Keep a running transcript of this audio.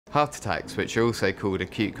Heart attacks, which are also called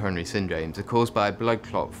acute coronary syndromes, are caused by a blood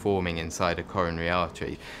clot forming inside a coronary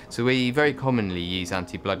artery. So we very commonly use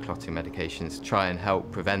anti-blood clotting medications to try and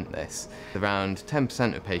help prevent this. Around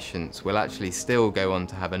 10% of patients will actually still go on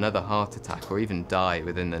to have another heart attack or even die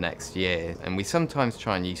within the next year. And we sometimes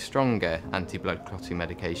try and use stronger anti-blood clotting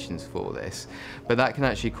medications for this, but that can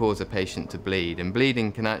actually cause a patient to bleed, and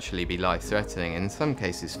bleeding can actually be life-threatening and in some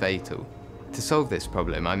cases fatal. To solve this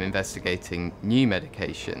problem, I'm investigating new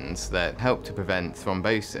medications that help to prevent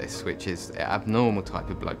thrombosis, which is an abnormal type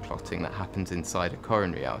of blood clotting that happens inside a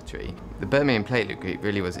coronary artery. The Birmingham platelet group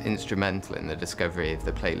really was instrumental in the discovery of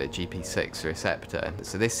the platelet GP6 receptor,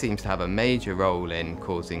 so this seems to have a major role in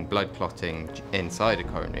causing blood clotting inside a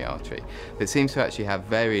coronary artery, but seems to actually have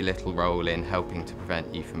very little role in helping to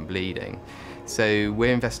prevent you from bleeding. So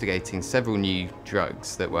we're investigating several new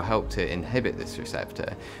drugs that will help to inhibit this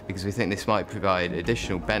receptor, because we think this might provide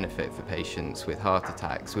additional benefit for patients with heart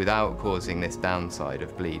attacks without causing this downside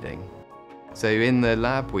of bleeding. So in the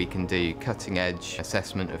lab we can do cutting-edge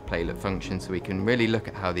assessment of platelet function, so we can really look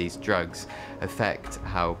at how these drugs affect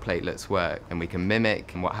how platelets work, and we can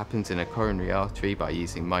mimic what happens in a coronary artery by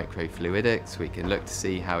using microfluidics. We can look to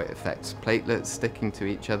see how it affects platelets sticking to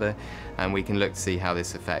each other, and we can look to see how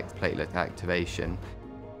this affects platelet activation.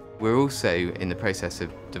 We're also in the process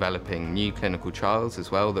of developing new clinical trials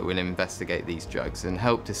as well that will investigate these drugs and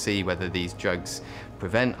help to see whether these drugs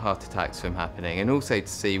prevent heart attacks from happening, and also to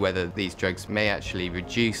see whether these drugs may actually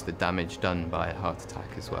reduce the damage done by a heart attack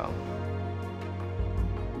as well.